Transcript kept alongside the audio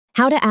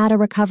How to add a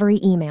recovery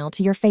email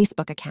to your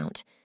Facebook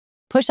account.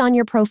 Push on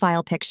your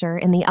profile picture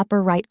in the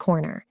upper right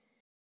corner.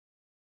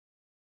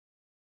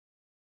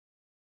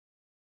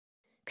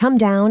 Come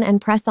down and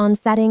press on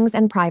Settings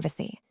and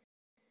Privacy.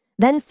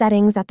 Then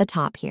Settings at the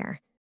top here.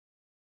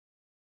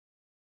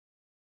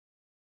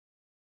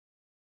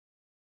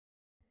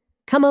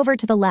 Come over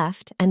to the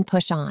left and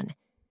push on.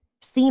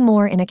 See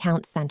More in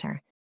Accounts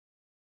Center.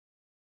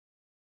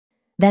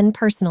 Then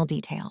Personal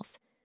Details.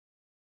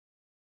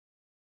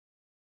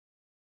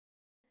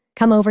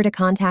 Come over to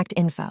Contact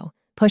Info.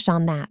 Push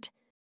on that.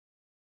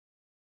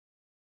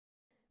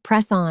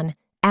 Press on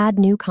Add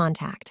New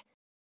Contact.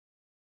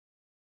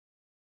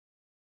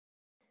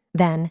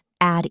 Then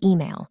Add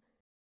Email.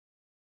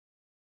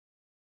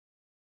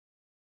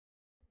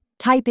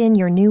 Type in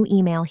your new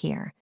email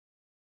here.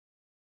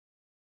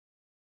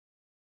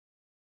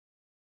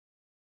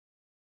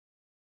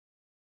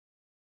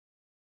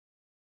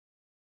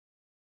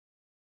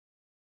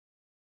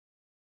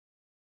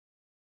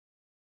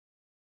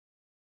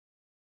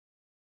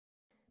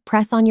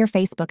 Press on your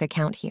Facebook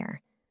account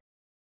here.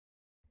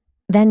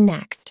 Then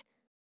Next.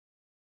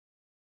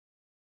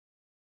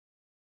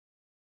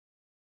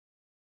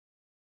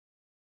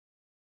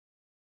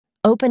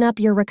 Open up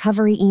your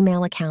recovery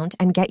email account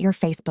and get your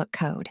Facebook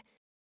code.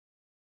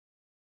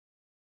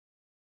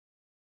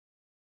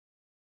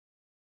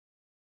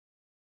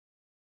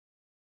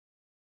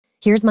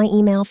 Here's my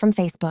email from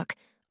Facebook.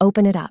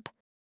 Open it up.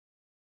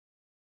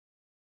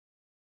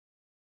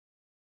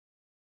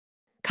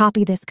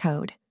 Copy this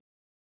code.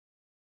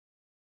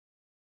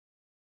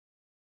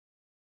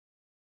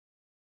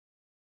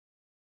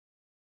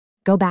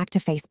 Go back to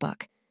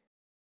Facebook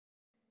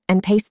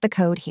and paste the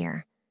code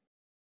here.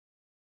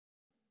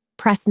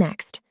 Press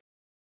Next.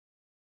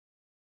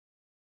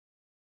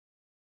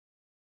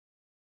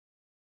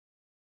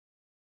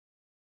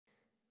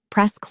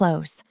 Press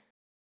Close.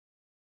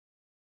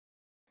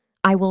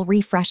 I will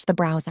refresh the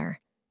browser.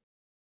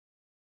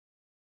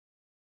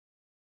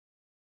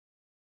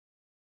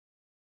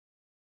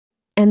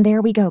 And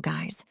there we go,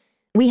 guys.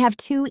 We have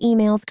 2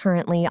 emails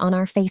currently on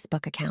our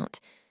Facebook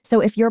account. So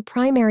if your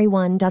primary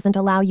one doesn't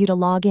allow you to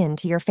log in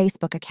to your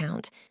Facebook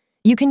account,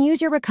 you can use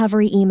your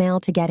recovery email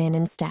to get in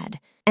instead.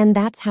 And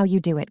that's how you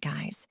do it,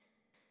 guys.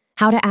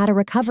 How to add a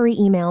recovery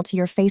email to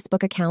your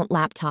Facebook account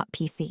laptop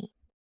PC.